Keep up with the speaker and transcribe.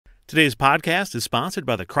Today's podcast is sponsored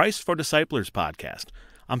by the Christ for Disciplers podcast.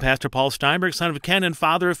 I'm Pastor Paul Steinberg, son of Ken and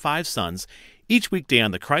father of 5 sons. Each weekday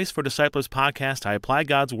on the Christ for Disciplers podcast, I apply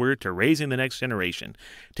God's Word to raising the next generation.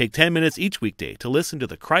 Take 10 minutes each weekday to listen to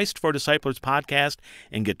the Christ for Disciplers podcast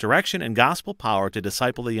and get direction and gospel power to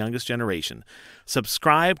disciple the youngest generation.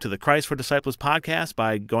 Subscribe to the Christ for Disciplers podcast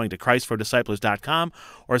by going to christfordisciplers.com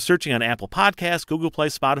or searching on Apple Podcasts, Google Play,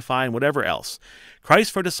 Spotify, and whatever else.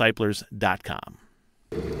 christfordisciplers.com.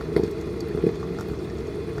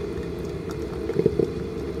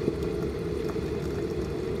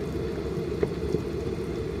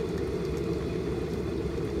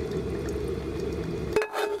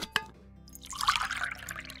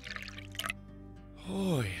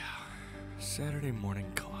 Oh yeah, Saturday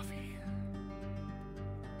morning coffee.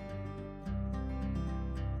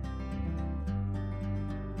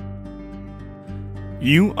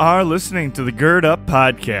 You are listening to the Gird Up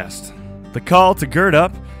Podcast. The call to gird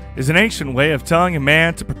up is an ancient way of telling a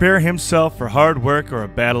man to prepare himself for hard work or a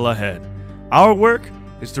battle ahead. Our work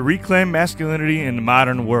is to reclaim masculinity in the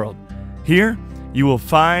modern world. Here, you will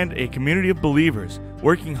find a community of believers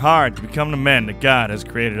working hard to become the men that God has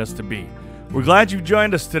created us to be. We're glad you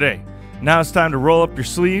joined us today. Now it's time to roll up your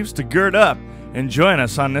sleeves, to gird up, and join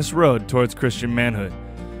us on this road towards Christian manhood.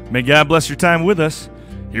 May God bless your time with us.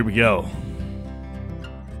 Here we go.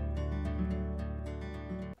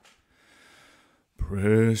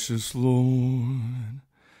 Precious Lord,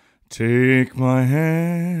 take my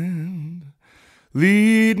hand,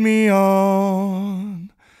 lead me on,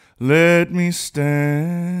 let me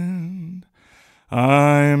stand.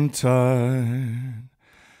 I am tired,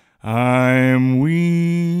 I am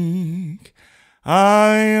weak,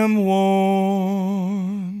 I am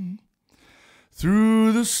worn.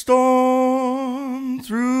 Through the storm,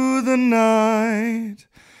 through the night,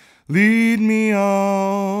 lead me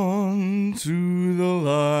on to the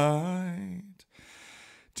light.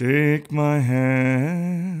 Take my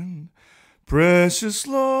hand, precious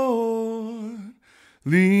Lord,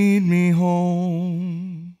 lead me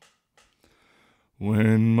home.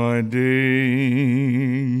 When my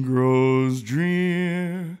day grows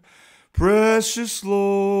drear, precious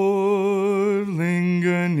Lord,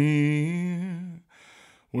 linger near.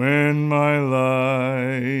 When my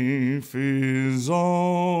life is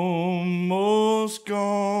almost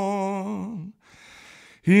gone,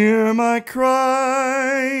 hear my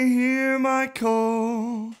cry, hear my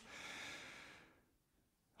call.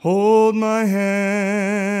 Hold my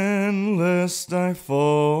hand lest I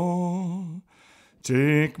fall.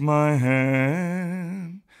 Take my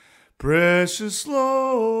hand, precious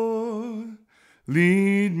Lord,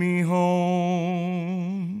 lead me home.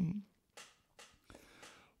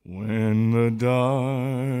 When the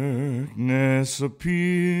darkness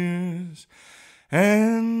appears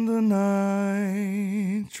and the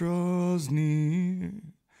night draws near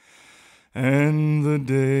and the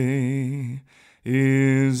day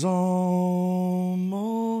is almost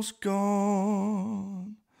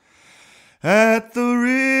gone, at the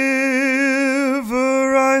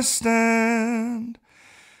river I stand,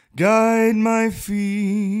 guide my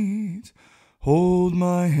feet, hold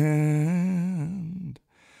my hand.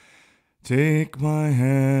 Take my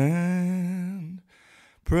hand,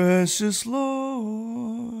 precious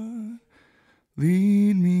Lord,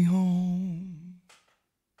 lead me home.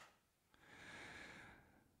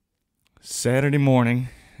 Saturday morning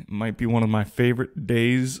might be one of my favorite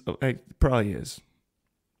days. It probably is.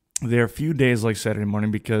 There are a few days like Saturday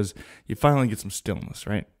morning because you finally get some stillness,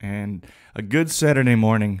 right? And a good Saturday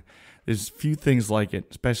morning, there's few things like it,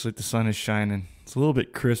 especially if the sun is shining. It's a little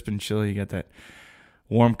bit crisp and chilly. You got that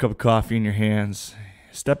warm cup of coffee in your hands.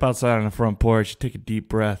 Step outside on the front porch. Take a deep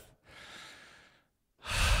breath.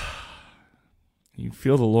 You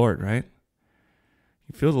feel the Lord, right?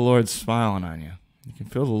 You feel the Lord smiling on you. You can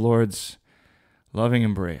feel the Lord's loving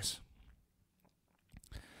embrace.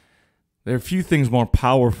 There are few things more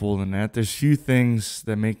powerful than that. There's few things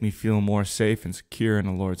that make me feel more safe and secure in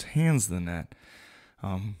the Lord's hands than that.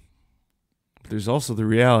 But there's also the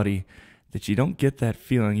reality that you don't get that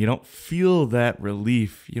feeling. You don't feel that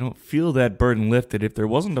relief. You don't feel that burden lifted if there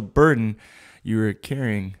wasn't a burden you were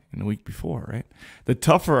carrying in the week before, right? The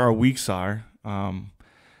tougher our weeks are, in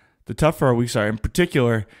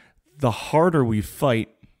particular, the harder we fight,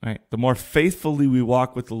 right? The more faithfully we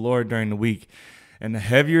walk with the Lord during the week, and the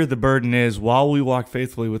heavier the burden is while we walk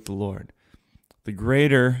faithfully with the Lord, the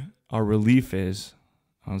greater our relief is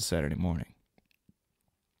on Saturday morning.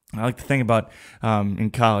 I like to think about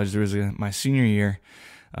in college. There was my senior year.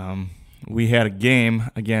 We had a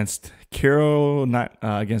game against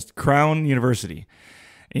against Crown University,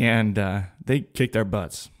 and they kicked our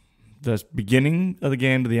butts. the beginning of the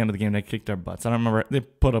game to the end of the game, they kicked our butts. I don't remember. They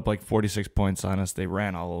put up like 46 points on us. They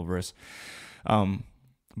ran all over us.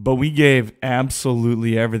 But we gave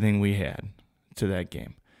absolutely everything we had to that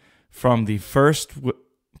game. From the first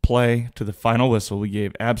play to the final whistle, we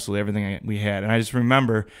gave absolutely everything we had. And I just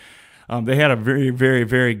remember they had a very, very,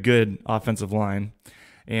 very good offensive line.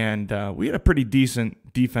 And we had a pretty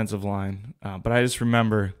decent defensive line. But I just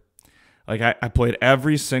remember, like, I played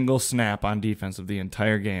every single snap on defense of the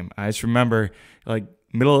entire game. I just remember, like,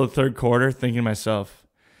 middle of the third quarter, thinking to myself,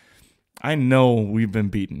 I know we've been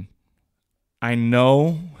beaten. I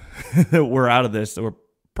know that we're out of this, that we're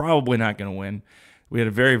probably not going to win. We had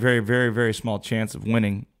a very, very, very, very small chance of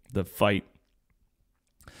winning the fight.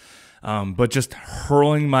 But just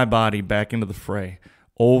hurling my body back into the fray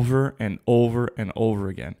over and over and over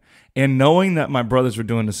again. And knowing that my brothers were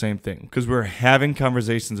doing the same thing, because we were having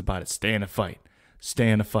conversations about it. Stay in a fight. Stay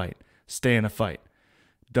in a fight. Stay in a fight.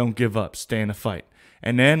 Don't give up. Stay in a fight.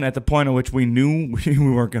 And then at the point at which we knew we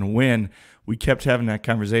weren't going to win, we kept having that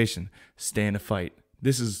conversation. Stay in a fight.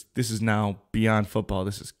 This is now beyond football.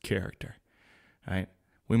 This is character. Right?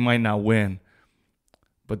 We might not win,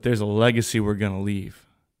 but there's a legacy we're going to leave.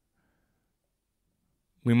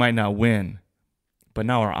 We might not win, but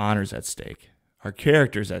now our honor's at stake. Our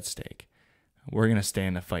character's at stake. We're going to stay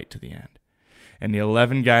in the fight to the end. And the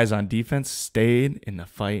 11 guys on defense stayed in the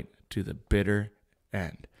fight to the bitter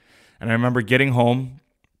end. And I remember getting home,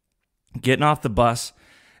 getting off the bus,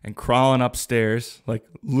 and crawling upstairs, like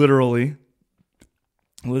literally.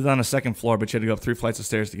 I lived on the second floor, but you had to go up 3 flights of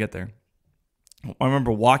stairs to get there. I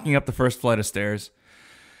remember walking up the first flight of stairs.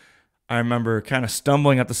 I remember kind of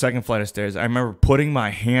stumbling up the second flight of stairs. I remember putting my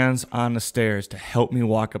hands on the stairs to help me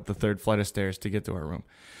walk up the third flight of stairs to get to our room.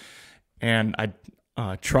 And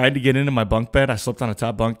I tried to get into my bunk bed. I slept on the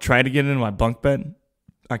top bunk. Tried to get into my bunk bed.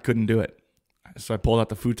 I couldn't do it. So I pulled out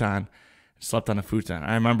the futon, slept on the futon.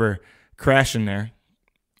 I remember crashing there.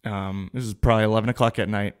 This is probably 11 o'clock at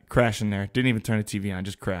night, crashing there. Didn't even turn the TV on,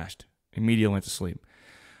 just crashed. Immediately went to sleep.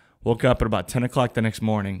 Woke up at about 10 o'clock the next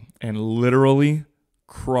morning and literally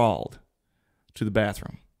crawled to the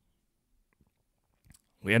bathroom.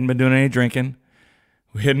 We hadn't been doing any drinking.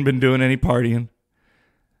 We hadn't been doing any partying.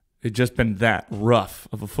 It'd just been that rough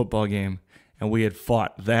of a football game, and we had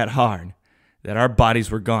fought that hard that our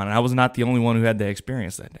bodies were gone. And I was not the only one who had that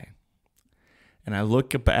experience that day. And I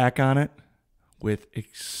look back on it with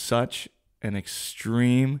such an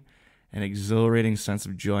extreme and exhilarating sense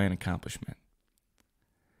of joy and accomplishment.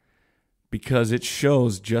 Because it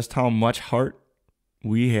shows just how much heart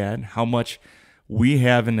we had, how much we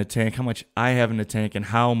have in the tank, how much I have in the tank, and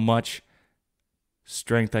how much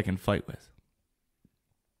strength I can fight with.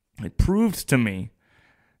 It proved to me,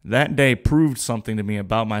 that day proved something to me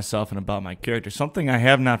about myself and about my character, something I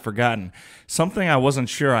have not forgotten, something I wasn't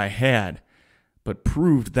sure I had, but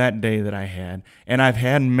proved that day that I had. And I've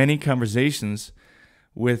had many conversations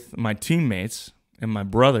with my teammates and my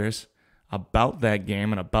brothers about that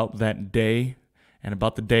game and about that day and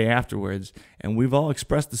about the day afterwards, and we've all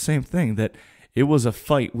expressed the same thing, that it was a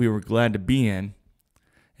fight we were glad to be in,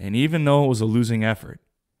 and even though it was a losing effort,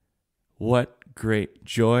 what great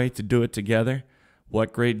joy to do it together,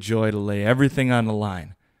 what great joy to lay everything on the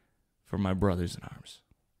line for my brothers in arms.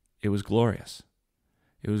 It was glorious.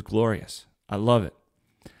 It was glorious. I love it.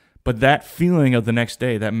 But that feeling of the next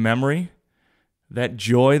day, that memory, that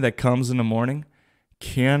joy that comes in the morning,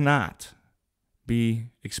 cannot be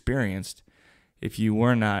experienced if you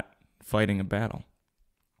were not fighting a battle.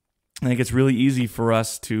 I think it's really easy for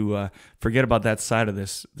us to forget about that side of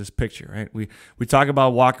this picture, right? We talk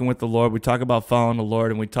about walking with the Lord, we talk about following the Lord,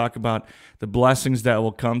 and we talk about the blessings that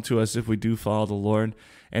will come to us if we do follow the Lord,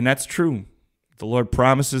 and that's true. The Lord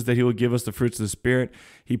promises that He will give us the fruits of the Spirit.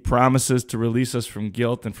 He promises to release us from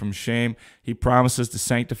guilt and from shame. He promises to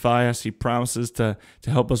sanctify us. He promises to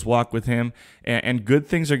help us walk with Him, and good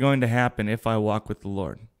things are going to happen if I walk with the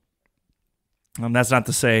Lord. That's not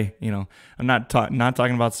to say, I'm not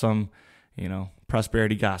talking about some,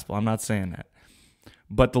 prosperity gospel. I'm not saying that.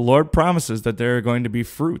 But the Lord promises that there are going to be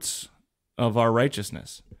fruits of our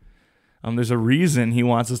righteousness. There's a reason He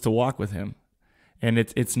wants us to walk with Him. And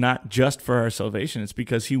it's not just for our salvation. It's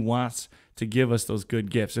because He wants to give us those good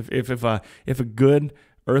gifts. If a good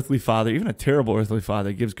earthly father, even a terrible earthly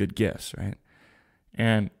father, gives good gifts, right?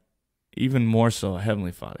 And even more so a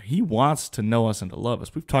heavenly Father, He wants to know us and to love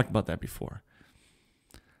us. We've talked about that before.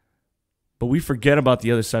 But we forget about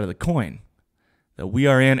the other side of the coin, that we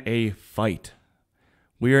are in a fight.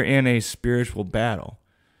 We are in a spiritual battle.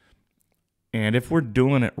 And if we're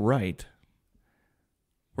doing it right,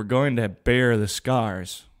 we're going to bear the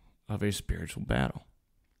scars of a spiritual battle.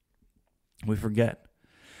 We forget.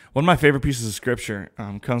 One of my favorite pieces of scripture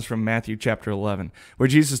comes from Matthew chapter 11, where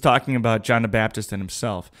Jesus is talking about John the Baptist and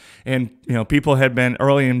himself. And, people had been,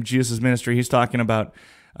 early in Jesus' ministry, he's talking about,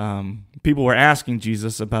 people were asking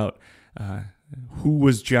Jesus about who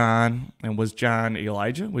was John, and was John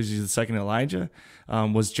Elijah? Was he the second Elijah?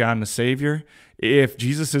 Was John the Savior? If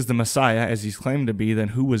Jesus is the Messiah, as he's claimed to be, then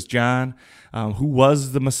who was John? Who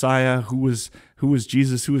was the Messiah? Who was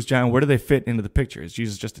Jesus? Who was John? Where do they fit into the picture? Is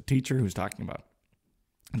Jesus just a teacher who's talking about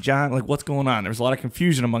John? Like, what's going on? There was a lot of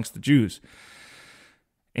confusion amongst the Jews.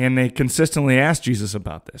 And they consistently asked Jesus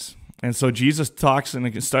about this. And so Jesus talks and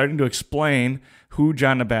is starting to explain who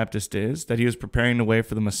John the Baptist is, that he was preparing the way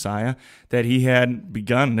for the Messiah, that he had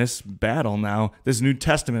begun this battle now, this New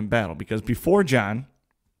Testament battle. Because before John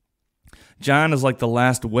is like the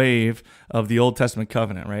last wave of the Old Testament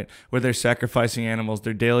covenant, right? Where they're sacrificing animals,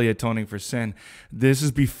 they're daily atoning for sin. This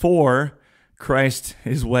is before Christ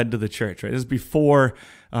is wed to the church, right? This is before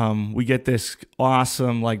we get this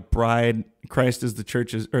awesome bride. Christ is the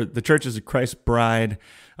church's, or the church is Christ's bride.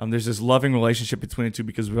 There's this loving relationship between the two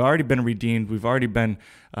because we've already been redeemed. We've already been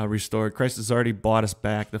restored. Christ has already bought us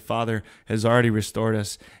back. The Father has already restored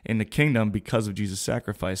us in the kingdom because of Jesus'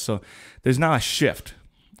 sacrifice. So there's now a shift,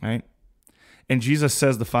 right? And Jesus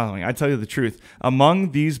says the following: I tell you the truth,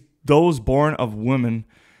 among those born of women,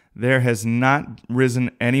 there has not risen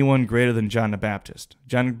anyone greater than John the Baptist.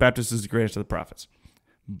 John the Baptist is the greatest of the prophets.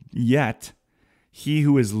 Yet, he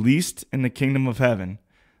who is least in the kingdom of heaven,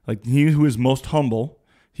 like he who is most humble,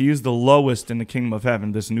 he is the lowest in the kingdom of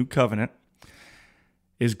heaven, this new covenant,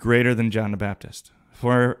 is greater than John the Baptist.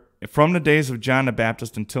 For from the days of John the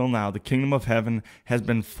Baptist until now, the kingdom of heaven has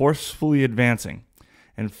been forcefully advancing,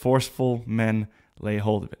 and forceful men lay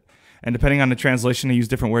hold of it. And depending on the translation, they use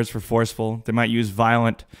different words for forceful. They might use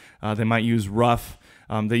violent. They might use rough.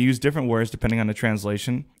 They use different words depending on the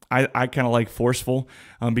translation. I kind of like forceful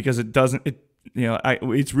because it doesn't.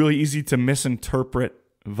 It's really easy to misinterpret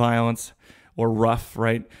violence or rough.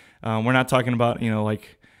 Right? We're not talking about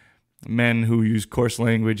men who use coarse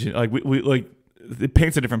language. It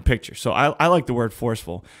paints a different picture. So I like the word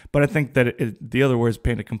forceful, but I think that the other words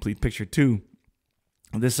paint a complete picture too.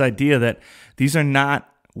 This idea that these are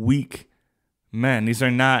not weak men. These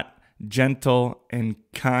are not gentle and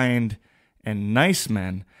kind and nice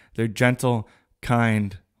men. They're gentle,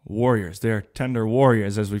 kind warriors. They're tender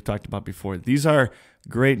warriors, as we've talked about before. These are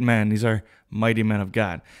great men. These are mighty men of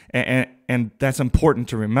God. And that's important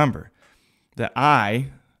to remember, that I,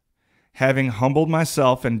 having humbled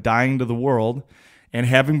myself and dying to the world, and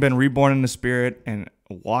having been reborn in the Spirit and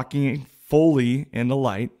walking fully in the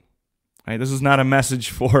light, right? This is not a message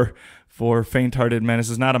for faint-hearted men.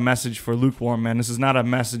 This is not a message for lukewarm men. This is not a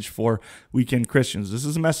message for weekend Christians. This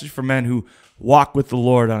is a message for men who walk with the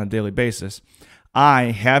Lord on a daily basis.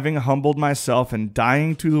 I, having humbled myself and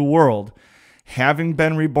dying to the world, having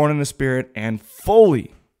been reborn in the Spirit and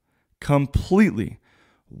fully, completely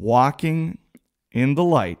walking in the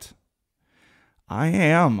light, I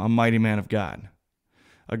am a mighty man of God,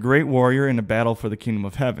 a great warrior in a battle for the kingdom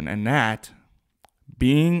of heaven. And that,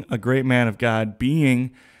 being a great man of God,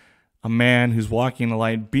 being a man who's walking in the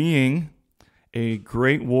light, being a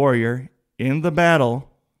great warrior in the battle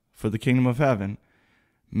for the kingdom of heaven,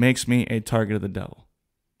 makes me a target of the devil.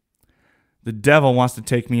 The devil wants to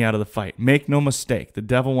take me out of the fight. Make no mistake, the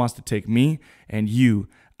devil wants to take me and you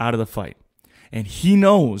out of the fight. And he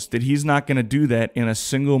knows that he's not going to do that in a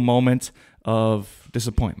single moment of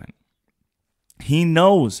disappointment. He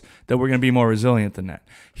knows that we're going to be more resilient than that.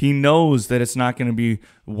 He knows that it's not going to be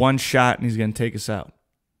one shot and he's going to take us out.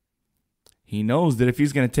 He knows that if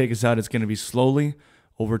he's going to take us out, it's going to be slowly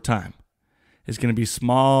over time. It's going to be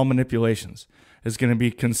small manipulations. It's going to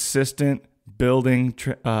be consistent building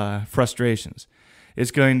frustrations.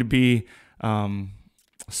 It's going to be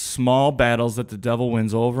small battles that the devil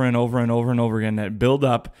wins over and over and over and over again that build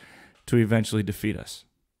up to eventually defeat us.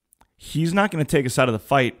 He's not going to take us out of the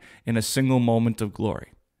fight in a single moment of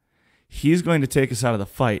glory. He's going to take us out of the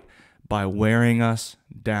fight by wearing us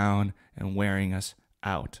down and wearing us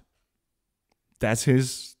out. That's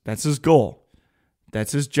his goal.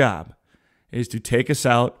 That's his job, is to take us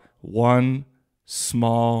out one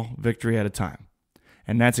small victory at a time.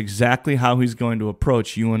 And that's exactly how he's going to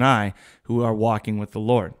approach you and I who are walking with the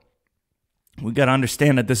Lord. We've got to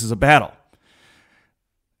understand that this is a battle.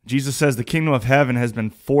 Jesus says the kingdom of heaven has been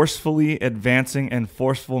forcefully advancing and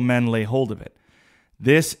forceful men lay hold of it.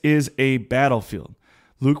 This is a battlefield.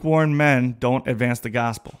 Lukewarm men don't advance the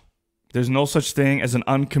gospel. There's no such thing as an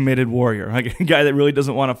uncommitted warrior. Like a guy that really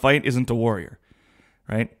doesn't want to fight isn't a warrior,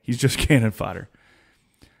 right? He's just cannon fodder.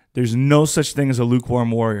 There's no such thing as a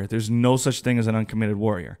lukewarm warrior. There's no such thing as an uncommitted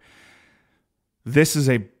warrior. This is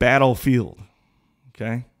a battlefield,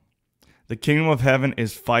 okay? The kingdom of heaven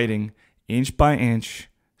is fighting inch by inch,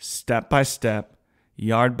 step by step,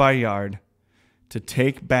 yard by yard, to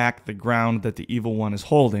take back the ground that the evil one is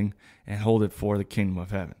holding and hold it for the kingdom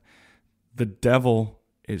of heaven. The devil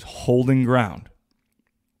is holding ground.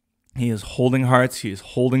 He is holding hearts. He is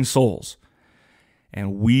holding souls.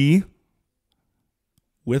 And we,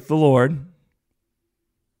 with the Lord,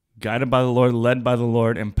 guided by the Lord, led by the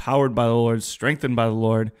Lord, empowered by the Lord, strengthened by the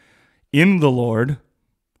Lord, in the Lord,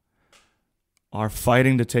 are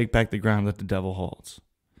fighting to take back the ground that the devil holds.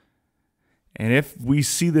 And if we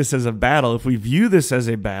see this as a battle, if we view this as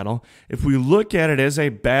a battle, if we look at it as a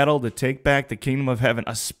battle to take back the kingdom of heaven,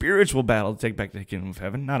 a spiritual battle to take back the kingdom of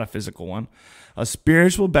heaven, not a physical one, a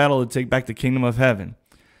spiritual battle to take back the kingdom of heaven,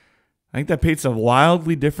 I think that paints a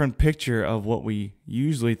wildly different picture of what we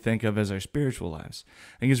usually think of as our spiritual lives.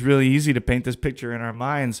 I think it's really easy to paint this picture in our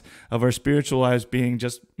minds of our spiritual lives being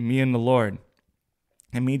just me and the Lord,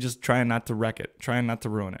 and me just trying not to wreck it, trying not to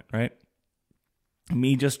ruin it, right?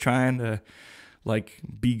 Me just trying to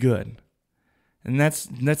be good. And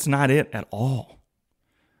that's not it at all.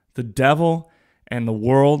 The devil and the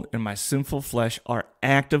world and my sinful flesh are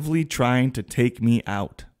actively trying to take me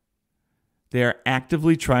out. They are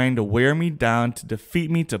actively trying to wear me down, to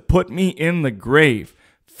defeat me, to put me in the grave,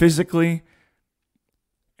 physically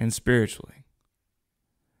and spiritually.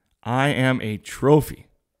 I am a trophy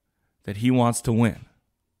that he wants to win.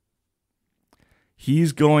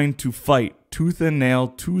 He's going to fight tooth and nail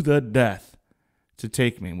to the death to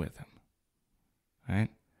take me with him. Right?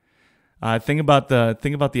 Think about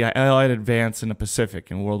the Allied advance in the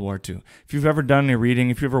Pacific in World War II. If you've ever done any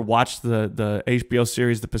reading, if you've ever watched the HBO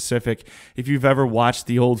series The Pacific, if you've ever watched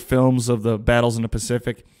the old films of the battles in the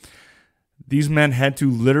Pacific, these men had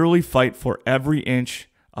to literally fight for every inch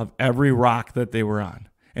of every rock that they were on.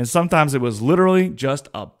 And sometimes it was literally just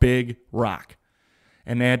a big rock.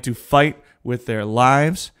 And they had to fight with their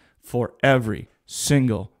lives for every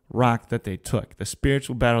single rock that they took. The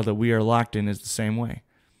spiritual battle that we are locked in is the same way.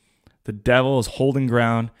 The devil is holding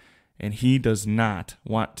ground, and he does not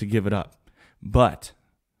want to give it up. But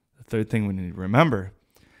the third thing we need to remember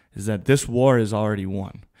is that this war is already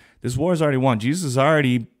won. This war is already won. Jesus has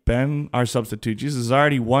already been our substitute. Jesus has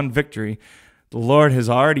already won victory. The Lord has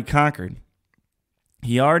already conquered.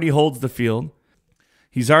 He already holds the field.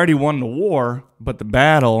 He's already won the war, but the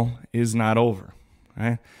battle is not over.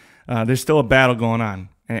 Right? There's still a battle going on.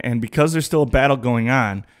 And because there's still a battle going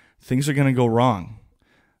on, things are going to go wrong.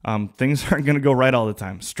 Things aren't going to go right all the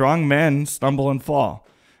time. Strong men stumble and fall.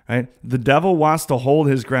 Right? The devil wants to hold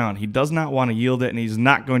his ground. He does not want to yield it, and he's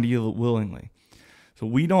not going to yield it willingly. So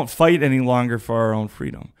we don't fight any longer for our own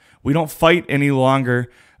freedom. We don't fight any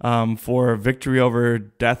longer for victory over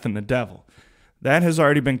death and the devil. That has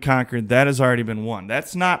already been conquered. That has already been won.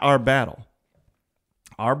 That's not our battle.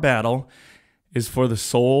 Our battle is for the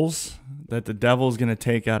souls that the devil is going to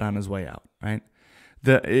take out on his way out. Right?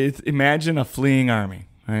 Imagine a fleeing army.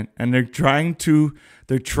 Right? And they're trying to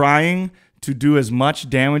do as much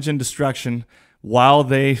damage and destruction while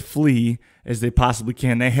they flee as they possibly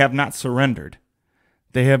can. They have not surrendered.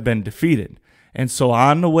 They have been defeated. And so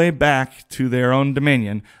on the way back to their own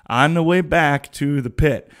dominion, on the way back to the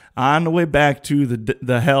pit, on the way back to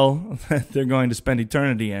the hell that they're going to spend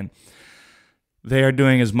eternity in, they are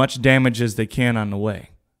doing as much damage as they can on the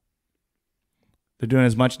way. They're doing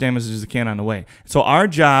as much damage as they can on the way. So our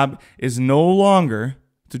job is no longer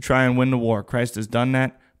to try and win the war. Christ has done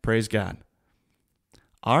that. Praise God.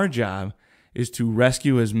 Our job is to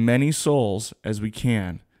rescue as many souls as we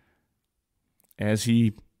can as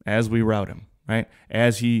we rout him, right?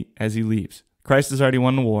 As he leaves. Christ has already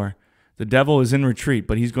won the war. The devil is in retreat,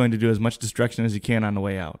 but he's going to do as much destruction as he can on the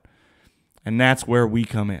way out. And that's where we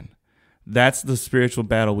come in. That's the spiritual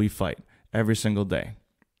battle we fight every single day.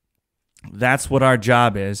 That's what our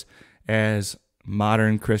job is as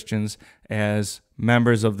modern Christians, as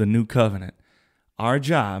members of the new covenant. Our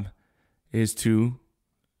job is to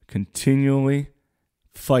continually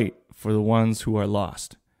fight for the ones who are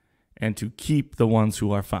lost and to keep the ones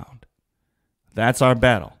who are found. That's our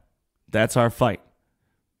battle. That's our fight.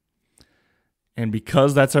 And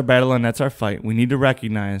because that's our battle and that's our fight, we need to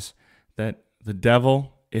recognize that the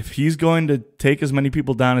devil, if he's going to take as many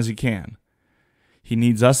people down as he can, he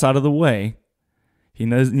needs us out of the way. He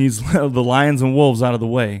needs the lions and wolves out of the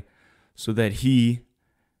way so that he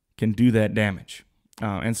can do that damage.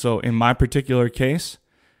 And so in my particular case,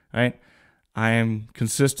 right, I am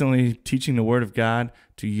consistently teaching the Word of God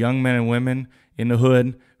to young men and women in the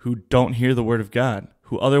hood who don't hear the Word of God,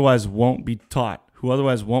 who otherwise won't be taught, who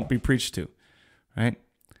otherwise won't be preached to, right?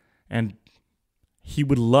 And He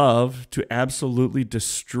would love to absolutely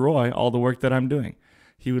destroy all the work that I'm doing.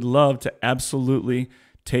 He would love to absolutely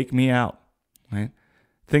take me out, right?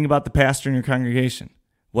 Think about the pastor in your congregation.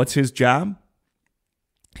 What's his job?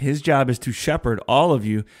 His job is to shepherd all of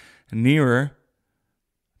you nearer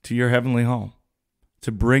to your heavenly home,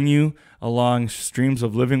 to bring you along streams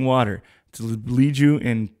of living water, to lead you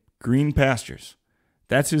in green pastures.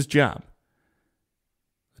 That's his job.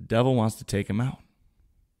 The devil wants to take him out.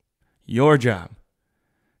 Your job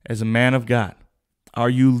as a man of God, are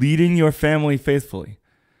you leading your family faithfully?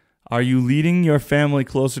 Are you leading your family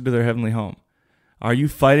closer to their heavenly home? Are you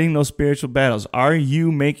fighting those spiritual battles? Are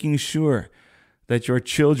you making sure that your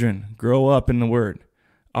children grow up in the Word?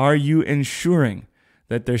 Are you ensuring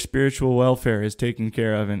that their spiritual welfare is taken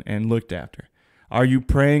care of and looked after? Are you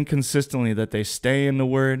praying consistently that they stay in the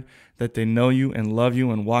Word, that they know you and love you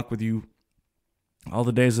and walk with you all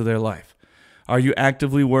the days of their life? Are you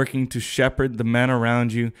actively working to shepherd the men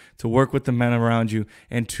around you, to work with the men around you,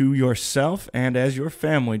 and to yourself and as your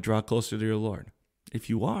family draw closer to your Lord? If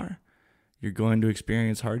you are, you're going to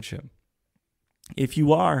experience hardship. If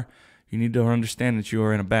you are, you need to understand that you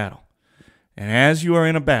are in a battle. And as you are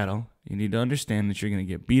in a battle, you need to understand that you're going to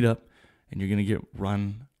get beat up and you're going to get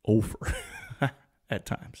run over at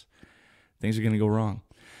times. Things are going to go wrong.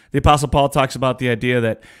 The Apostle Paul talks about the idea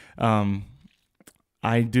that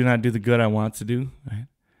I do not do the good I want to do. Right?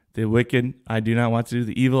 The wicked I do not want to do.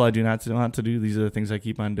 The evil I do not want to do. These are the things I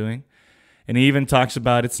keep on doing. And he even talks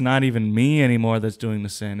about it's not even me anymore that's doing the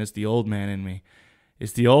sin. It's the old man in me.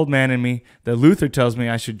 It's the old man in me that Luther tells me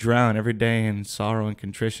I should drown every day in sorrow and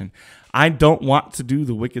contrition. I don't want to do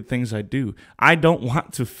the wicked things I do. I don't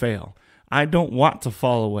want to fail. I don't want to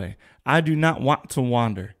fall away. I do not want to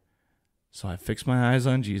wander. So I fix my eyes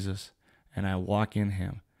on Jesus and I walk in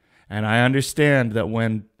him. And I understand that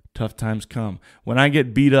when tough times come, when I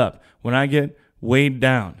get beat up, when I get weighed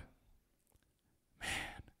down,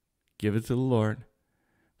 man, give it to the Lord.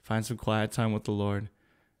 Find some quiet time with the Lord.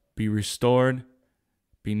 Be restored.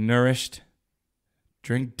 Be nourished.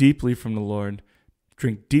 Drink deeply from the Lord.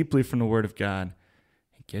 Drink deeply from the Word of God.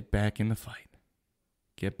 And get back in the fight.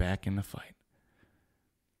 Get back in the fight.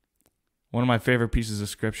 One of my favorite pieces of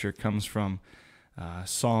Scripture comes from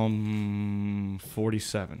Psalm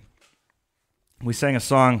 47. We sang a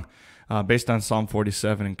song based on Psalm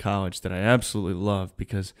 47 in college that I absolutely love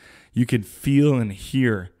because you could feel and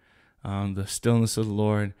hear the stillness of the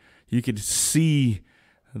Lord. You could see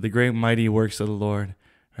the great mighty works of the Lord,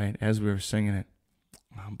 right, as we were singing it.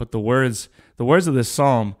 But the words of this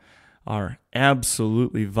psalm are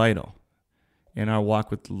absolutely vital in our walk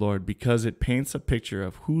with the Lord because it paints a picture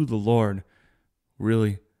of who the Lord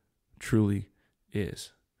really, truly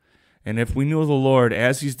is. And if we know the Lord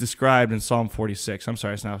as he's described in Psalm 46, I'm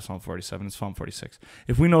sorry, it's not Psalm 47, it's Psalm 46.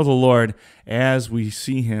 If we know the Lord as we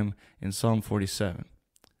see him in Psalm 47,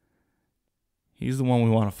 he's the one we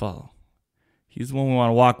want to follow. He's the one we want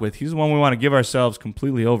to walk with. He's the one we want to give ourselves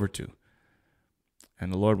completely over to.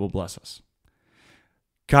 And the Lord will bless us.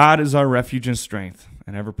 God is our refuge and strength,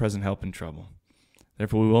 an ever-present help in trouble.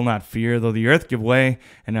 Therefore we will not fear, though the earth give way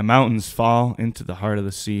and the mountains fall into the heart of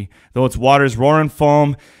the sea, though its waters roar and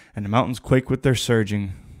foam and the mountains quake with their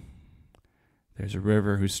surging. There's a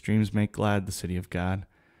river whose streams make glad the city of God,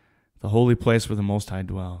 the holy place where the Most High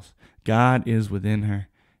dwells. God is within her,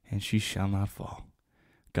 and she shall not fall.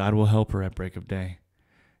 God will help her at break of day.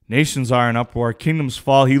 Nations are in uproar, kingdoms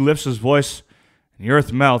fall. He lifts his voice, and the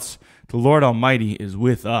earth melts. The Lord Almighty is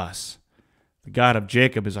with us. The God of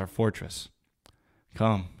Jacob is our fortress.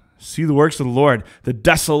 Come, see the works of the Lord, the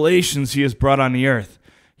desolations he has brought on the earth.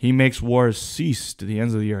 He makes wars cease to the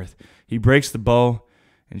ends of the earth. He breaks the bow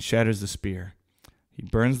and shatters the spear. He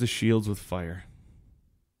burns the shields with fire.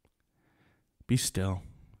 Be still.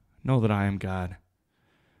 Know that I am God.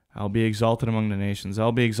 I will be exalted among the nations. I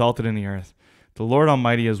will be exalted in the earth. The Lord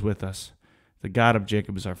Almighty is with us. The God of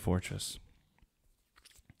Jacob is our fortress.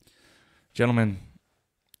 Gentlemen,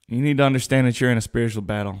 you need to understand that you're in a spiritual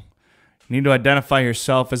battle. You need to identify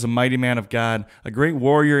yourself as a mighty man of God, a great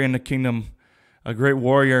warrior in the kingdom, a great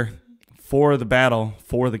warrior for the battle,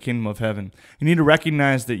 for the kingdom of heaven. You need to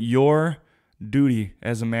recognize that your duty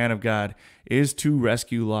as a man of God is to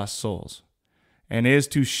rescue lost souls and is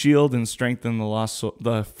to shield and strengthen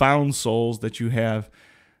the found souls that you have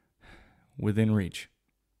within reach.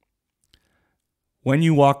 When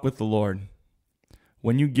you walk with the Lord,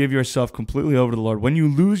 when you give yourself completely over to the Lord, when you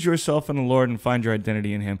lose yourself in the Lord and find your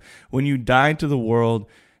identity in him, when you die to the world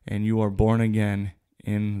and you are born again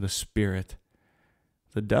in the Spirit,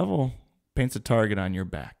 the devil paints a target on your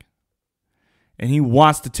back. And he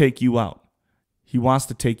wants to take you out. He wants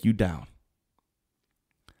to take you down.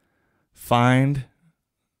 Find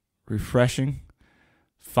refreshing,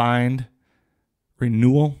 find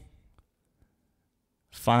renewal,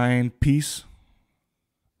 find peace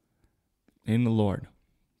in the Lord.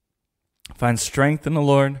 Find strength in the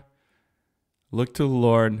Lord. Look to the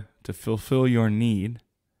Lord to fulfill your need.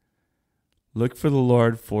 Look for the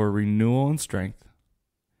Lord for renewal and strength.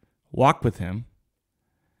 Walk with him,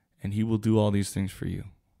 and he will do all these things for you.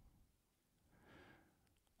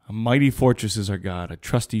 A mighty fortress is our God, a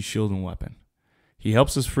trusty shield and weapon. He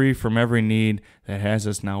helps us free from every need that has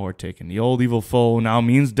us now o'ertaken. The old evil foe now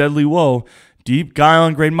means deadly woe. Deep guile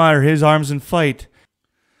and great might are his arms in fight.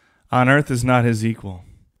 On earth is not his equal.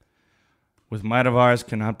 With might of ours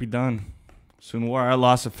cannot be done. Soon war our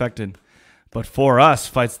loss affected. But for us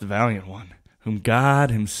fights the valiant one, whom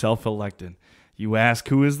God himself elected. You ask,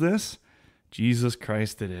 who is this? Jesus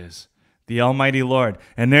Christ it is, the Almighty Lord,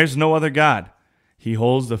 and there's no other God. He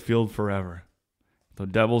holds the field forever. Though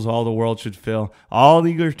devils all the world should fill, all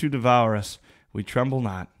eager to devour us, we tremble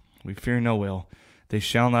not, we fear no ill. They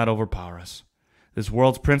shall not overpower us. This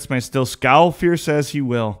world's prince may still scowl fierce as he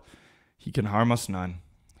will. He can harm us none.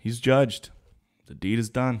 He's judged. The deed is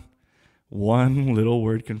done. One little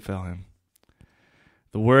word can fell him.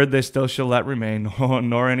 The word they still shall let remain,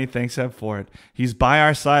 nor any thanks have for it. He's by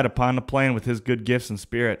our side upon the plain with his good gifts and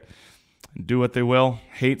spirit. And do what they will,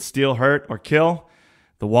 hate, steal, hurt, or kill,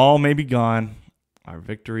 the wall may be gone. Our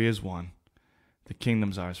victory is won. The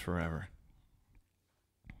kingdom's ours forever.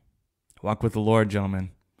 Walk with the Lord,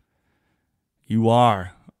 gentlemen. You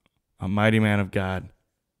are a mighty man of God.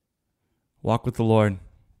 Walk with the Lord.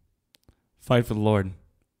 Fight for the Lord.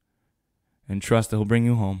 And trust that he'll bring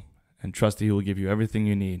you home. And trust that he will give you everything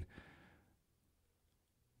you need.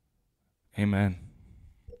 Amen.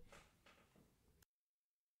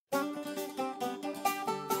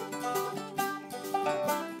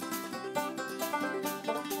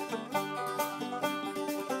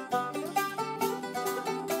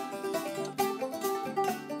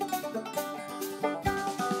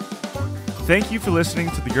 Thank you for listening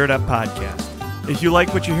to the Gird Up Podcast. If you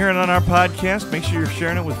like what you're hearing on our podcast, make sure you're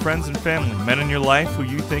sharing it with friends and family, men in your life who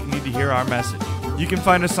you think need to hear our message. You can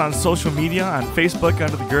find us on social media, on Facebook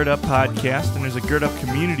under the Gird Up Podcast, and there's a Gird Up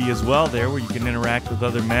community as well there where you can interact with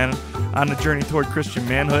other men on the journey toward Christian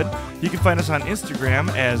manhood. You can find us on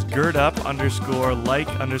Instagram as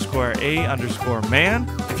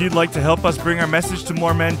girdup_like_a_man. If you'd like to help us bring our message to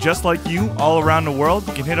more men just like you all around the world,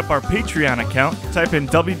 you can hit up our Patreon account. Type in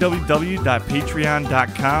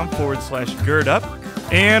www.patreon.com/girdup.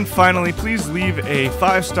 And finally, please leave a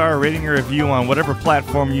 5-star rating or review on whatever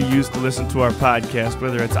platform you use to listen to our podcast,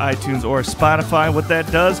 whether it's iTunes or Spotify. What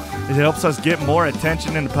that does is it helps us get more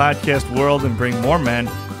attention in the podcast world and bring more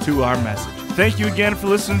men to our message. Thank you again for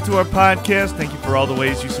listening to our podcast. Thank you for all the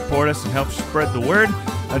ways you support us and help spread the word.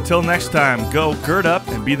 Until next time, go gird up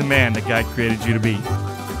and be the man that God created you to be.